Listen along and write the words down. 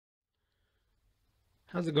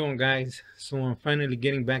How's it going, guys? So I'm finally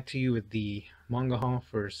getting back to you with the manga haul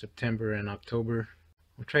for September and October.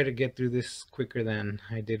 I'll try to get through this quicker than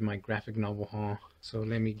I did my graphic novel haul. So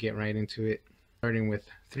let me get right into it. Starting with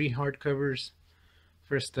 3 hardcovers.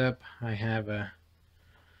 First up, I have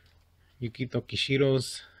Yukito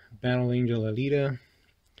Kishiro's Battle Angel Alita,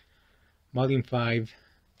 Volume 5,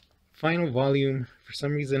 final volume. For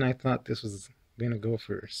some reason I thought this was going to go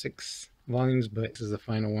for 6 volumes, but this is the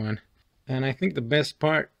final one. And I think the best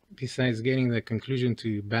part, besides getting the conclusion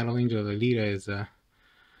to Battle Angel Alita, is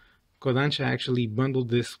Kodansha actually bundled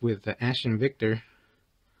this with Ash and Victor.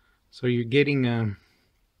 So you're getting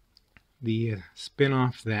the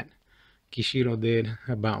spin-off that Kishiro did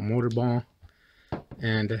about Motorball,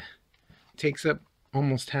 and it takes up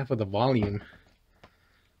almost half of the volume.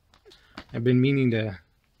 I've been meaning to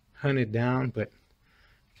hunt it down, but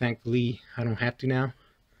thankfully I don't have to now.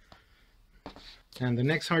 And the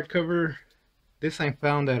next hardcover, this I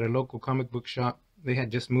found at a local comic book shop. They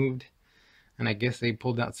had just moved, and I guess they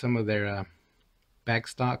pulled out some of their back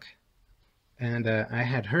stock. And I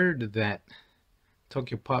had heard that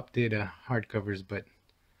Tokyo Pop did hardcovers, but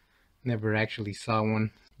never actually saw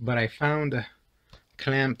one. But I found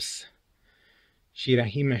Clamp's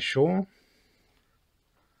Shirahime Sho.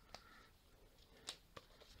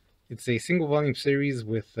 It's a single volume series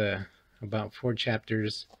with about 4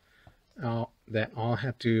 chapters that all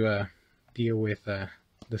have to deal with the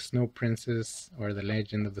Snow Princess, or the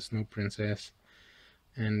legend of the Snow Princess.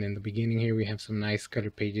 And in the beginning here we have some nice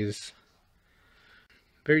color pages.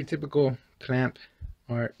 Very typical Clamp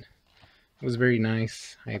art. It was very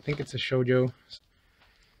nice. I think it's a shoujo.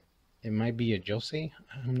 It might be a josei,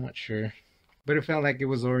 I'm not sure. But it felt like it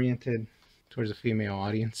was oriented towards a female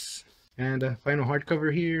audience. And final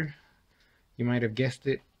hardcover here. You might have guessed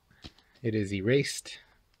it. It is Erased,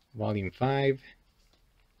 Volume 5.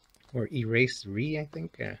 Or Erased Re, I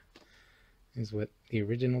think, is what the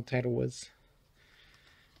original title was.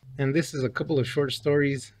 And this is a couple of short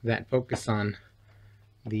stories that focus on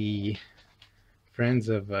the friends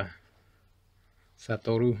of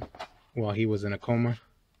Satoru while he was in a coma,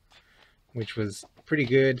 which was pretty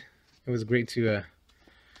good. It was great to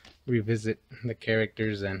revisit the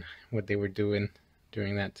characters and what they were doing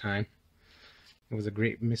during that time. It was a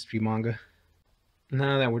great mystery manga.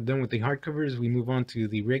 Now that we're done with the hardcovers, we move on to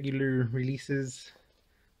the regular releases.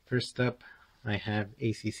 First up, I have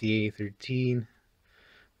ACCA 13,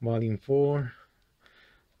 Volume 4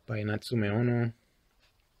 by Natsume Ono.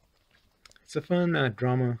 It's a fun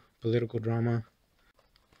drama, political drama,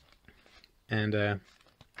 and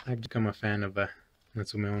I've become a fan of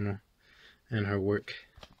Natsume Ono and her work.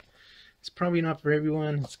 It's probably not for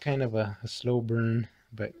everyone. It's kind of a slow burn,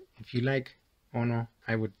 but if you like Ono,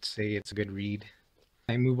 I would say it's a good read.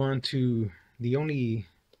 I move on to the only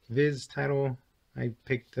Viz title I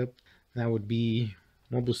picked up. That would be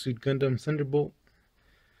Mobile Suit Gundam Thunderbolt,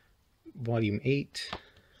 Volume 8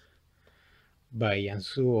 by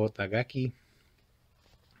Yasuo Otagaki.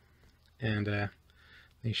 And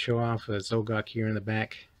they show off a Zogak here in the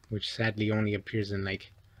back, which sadly only appears in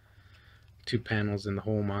like 2 panels in the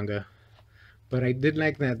whole manga. But I did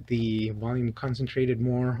like that the volume concentrated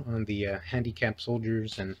more on the handicapped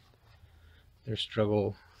soldiers and their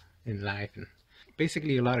struggle in life, and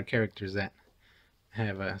basically a lot of characters that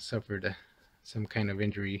have suffered some kind of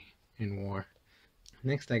injury in war.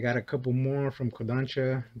 Next, I got a couple more from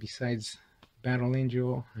Kodansha besides Battle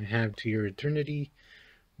Angel. I have To Your Eternity,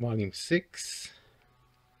 Volume 6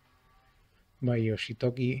 by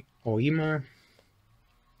Yoshitoki Oima,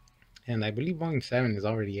 and I believe Volume 7 is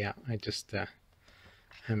already out. I just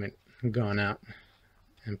haven't gone out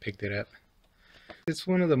and picked it up. It's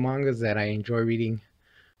one of the mangas that I enjoy reading.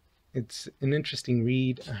 It's an interesting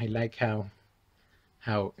read. I like how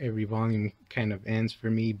every volume kind of ends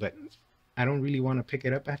for me, but I don't really want to pick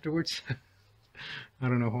it up afterwards. I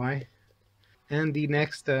don't know why. And the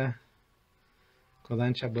next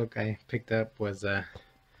Kodansha book I picked up was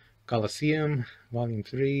Colosseum, Volume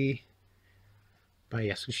 3 by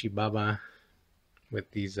Yasushi Baba,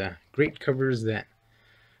 with these great covers that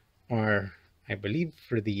are, I believe,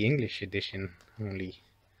 for the English edition only.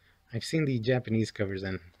 I've seen the Japanese covers,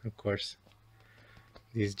 and of course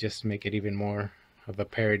these just make it even more of a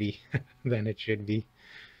parody than it should be.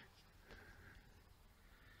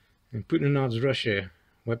 In Putinov's Russia,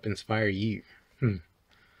 weapons fire you.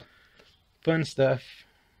 Fun stuff.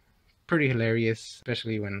 Pretty hilarious,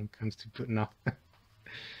 especially when it comes to Putinov.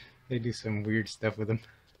 They do some weird stuff with them.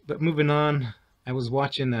 But moving on, I was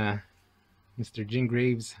watching Mr. Jim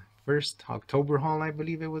Graves' first October haul. I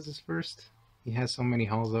believe it was his first. He has so many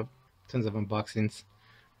hauls up, tons of unboxings.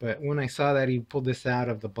 But when I saw that he pulled this out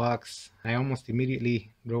of the box, I almost immediately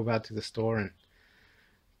drove out to the store and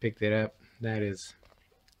picked it up. That is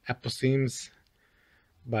Aposeams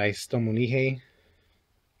by Stomunihei.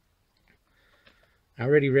 I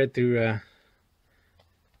already read through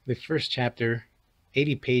the first chapter,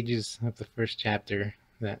 80 pages of the first chapter.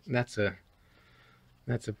 That's a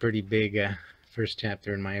pretty big first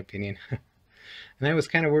chapter in my opinion. And I was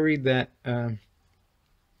kind of worried that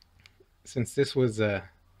since this was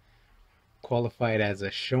qualified as a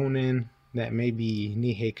shonen, that maybe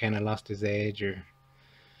Nihei kind of lost his edge,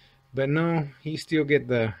 but no, you still get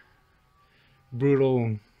the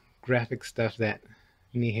brutal graphic stuff that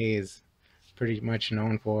Nihei is pretty much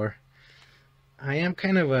known for. I am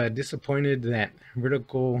kind of disappointed that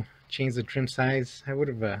Vertical changed the trim size. I would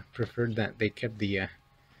have preferred that they kept the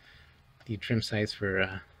trim size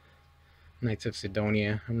for Knights of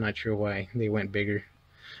Sidonia. I'm not sure why they went bigger.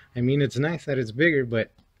 I mean, it's nice that it's bigger,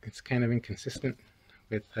 but it's kind of inconsistent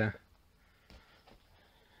with the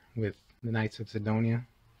Knights of Sidonia.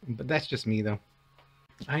 But that's just me, though.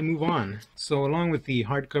 I move on. So along with the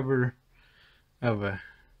hardcover of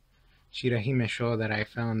Shirahime Show that I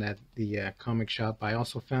found at the comic shop, I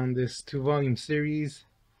also found this 2-volume series.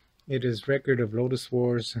 It is Record of Lodoss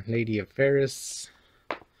Wars, Lady of Ferris,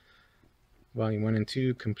 Volume 1 and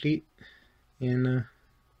 2, complete in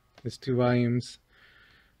this 2 volumes.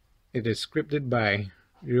 It is scripted by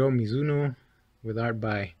Ryo Mizuno with art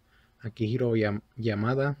by Akihiro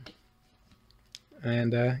Yamada.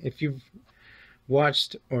 And if you've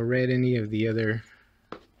watched or read any of the other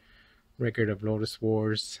Record of Lodoss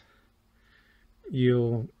Wars,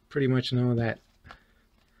 you'll pretty much know that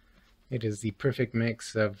it is the perfect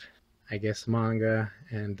mix of, I guess, manga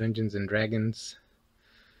and Dungeons and Dragons.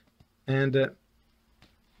 And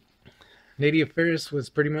Lady of Ferris was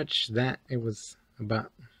pretty much that. It was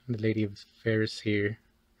about the Lady of Ferris here,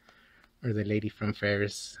 or the lady from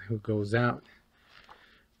Ferris, who goes out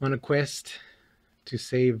on a quest to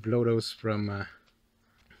save Lodoss from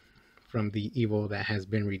the evil that has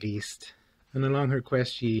been released. And along her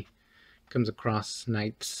quest, she comes across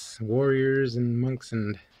knights, warriors, and monks,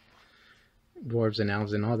 and dwarves and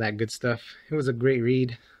elves, and all that good stuff. It was a great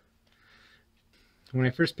read. When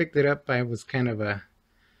I first picked it up, I was kind of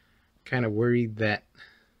worried that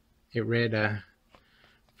it read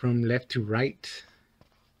from left to right,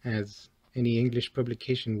 as any English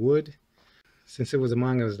publication would. Since it was a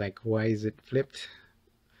manga, I was like, why is it flipped?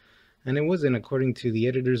 And it wasn't. According to the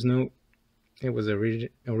editor's note, it was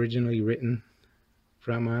originally written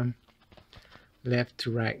from left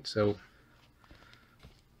to right. So,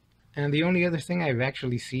 and the only other thing I've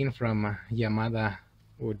actually seen from Yamada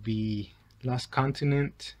would be Lost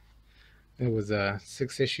Continent. It was a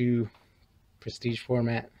 6-issue prestige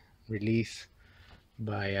format release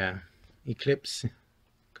by Eclipse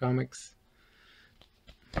Comics.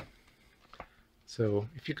 So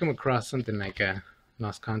if you come across something like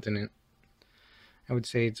Lost Continent, I would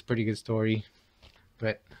say it's a pretty good story.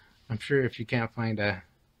 But I'm sure if you can't find a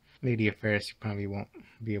Lady of Ferris, you probably won't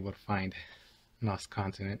be able to find Lost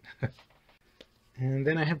Continent. And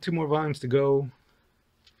then I have 2 more volumes to go.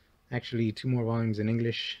 Actually, 2 more volumes in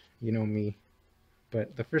English. You know me.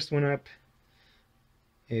 But the first one up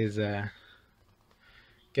is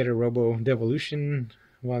Getter Robo Devolution,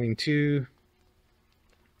 Volume 2,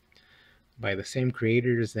 by the same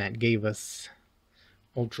creators that gave us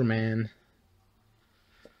Ultraman.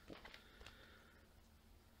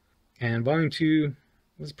 And Volume 2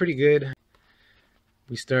 was pretty good.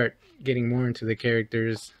 We start getting more into the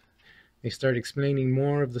characters. They start explaining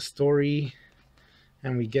more of the story,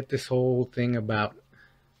 and we get this whole thing about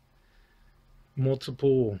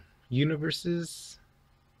multiple universes,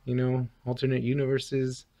 you know, alternate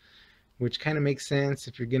universes, which kind of makes sense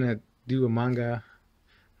if you're gonna do a manga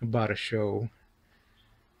about a show.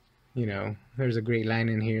 You know, there's a great line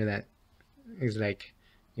in here that is like,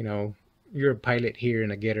 you know, you're a pilot here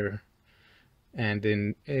in a getter, and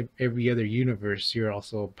in every other universe you're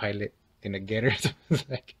also a pilot in a getter. So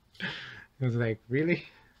it was like, really?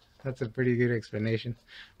 That's a pretty good explanation.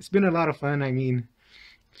 It's been a lot of fun. I mean,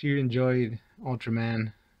 if you enjoyed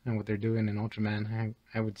Ultraman and what they're doing in Ultraman,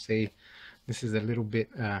 I would say this is a little bit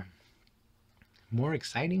more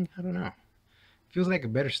exciting. I don't know. Feels like a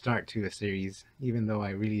better start to the series, even though I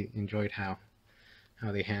really enjoyed how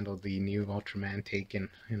they handled the new Ultraman take and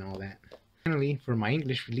all that. Finally, for my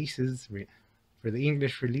English releases,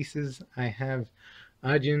 I have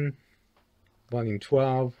Ajin Volume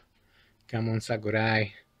 12. Gamon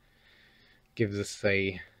Sakurai gives us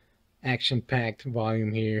a action-packed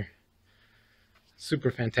volume here.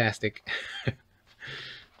 Super fantastic.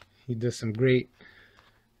 He does some great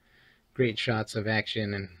great shots of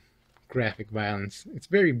action and graphic violence. It's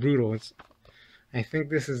very brutal. I think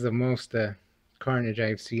this is the most carnage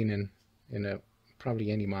I've seen in a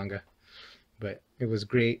probably any manga, but it was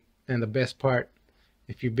great. And the best part,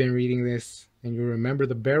 if you've been reading this and you remember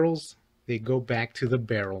the barrels, they go back to the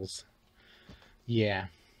barrels. Yeah,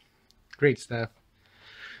 great stuff.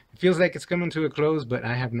 It feels like it's coming to a close, but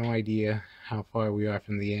I have no idea how far we are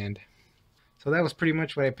from the end. So that was pretty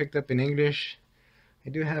much what I picked up in English. I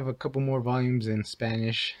do have a couple more volumes in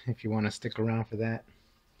Spanish if you want to stick around for that.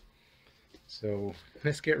 So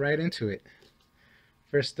let's get right into it.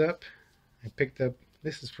 First up, I picked up,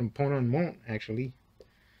 this is from Ponon Mont actually.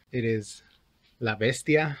 It is La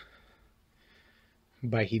Bestia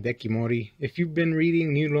by Hideki Mori. If you've been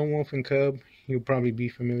reading New Lone Wolf and Cub, you'll probably be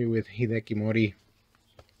familiar with Hideki Mori.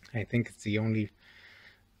 I think it's the only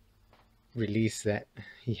release that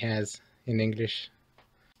he has in English.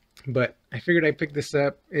 But I figured I'd pick this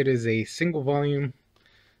up. It is a single volume,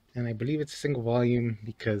 and I believe it's a single volume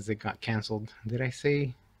because it got canceled. Did I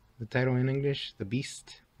say the title in English? The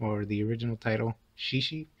Beast, or the original title,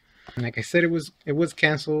 Shishi? And like I said, it was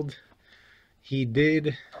canceled. He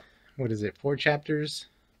did, what is it, 4 chapters,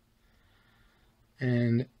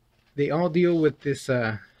 and they all deal with this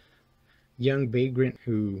young vagrant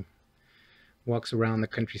who walks around the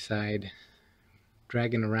countryside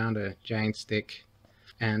dragging around a giant stick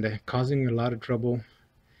and causing a lot of trouble.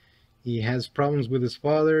 He has problems with his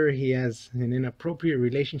father. He has an inappropriate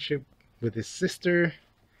relationship with his sister.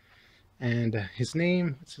 And his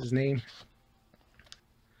name, what's his name?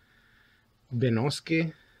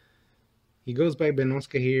 Benosuke. He goes by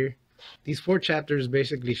Benosuke here. These 4 chapters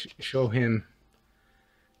basically show him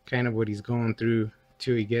kind of what he's going through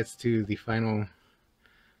till he gets to the final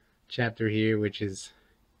chapter here, which is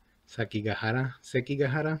Sekigahara,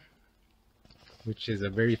 which is a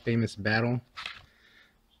very famous battle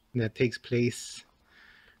that takes place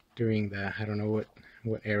during the, I don't know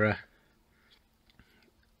what era,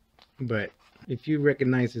 but if you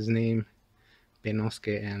recognize his name,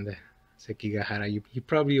 Benosuke and Sekigahara, you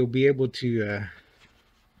probably will be able to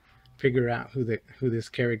figure out who this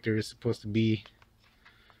character is supposed to be.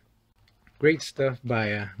 Great stuff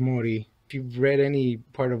by Mori. If you've read any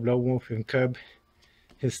part of Lone Wolf and Cub,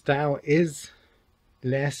 his style is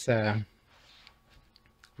less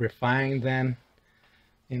refined than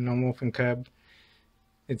in Lone Wolf and Cub.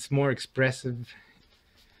 It's more expressive.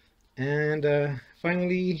 And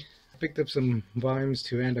finally, I picked up some volumes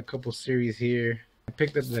to end a couple series here. I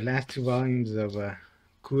picked up the last 2 volumes of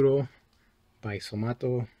Kuro by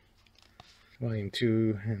Somato, volume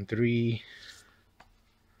 2 and 3.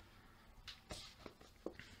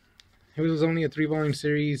 It was only a 3-volume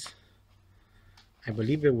series. I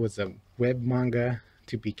believe it was a web manga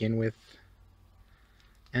to begin with.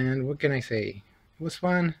 And what can I say? It was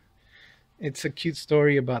fun. It's a cute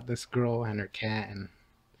story about this girl and her cat and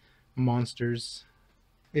monsters.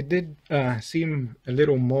 It did seem a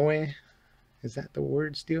little moe. Is that the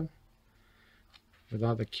word still? With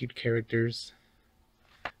all the cute characters.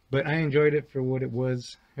 But I enjoyed it for what it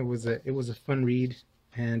was. It was a fun read,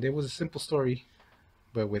 and it was a simple story,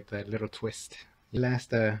 but with a little twist. The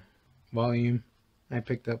last volume I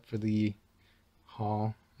picked up for the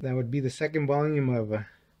haul, that would be the 2nd volume of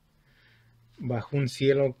Bajo un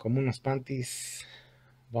cielo como unos panties,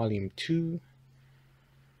 volume 2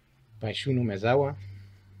 by Shuno Mezawa,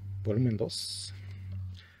 volumen 2,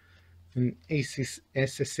 an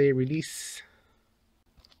SSA release.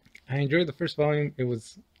 I enjoyed the 1st volume. It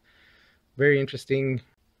was very interesting,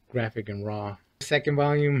 graphic and raw. The 2nd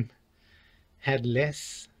volume had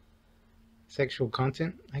less sexual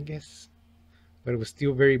content, I guess, but it was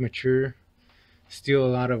still very mature. Still a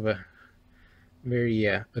lot of very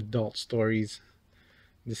adult stories.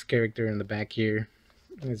 This character in the back here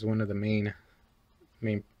is one of the main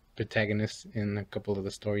protagonists in a couple of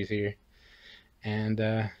the stories here,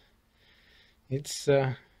 and it's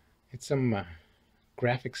some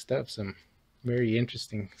graphic stuff, some very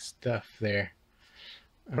interesting stuff there.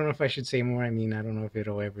 I don't know if I should say more. I mean, I don't know if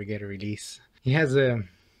it'll ever get a release. He has a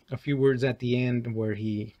few words at the end where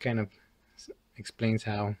he kind of explains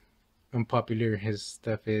how unpopular his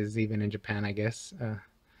stuff is, even in Japan, I guess.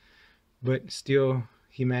 But still,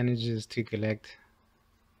 he manages to collect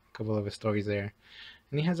a couple of his stories there.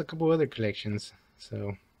 And he has a couple other collections.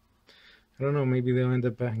 So, I don't know, maybe they'll end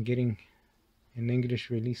up getting an English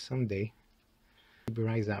release someday. Keep your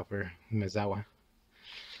eyes out for Umezawa.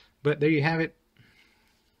 But there you have it.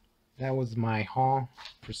 That was my haul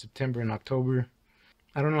for September and October.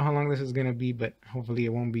 I don't know how long this is going to be, but hopefully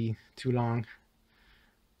it won't be too long.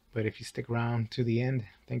 But if you stick around to the end,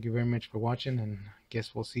 thank you very much for watching, and I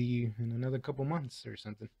guess we'll see you in another couple months or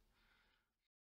something.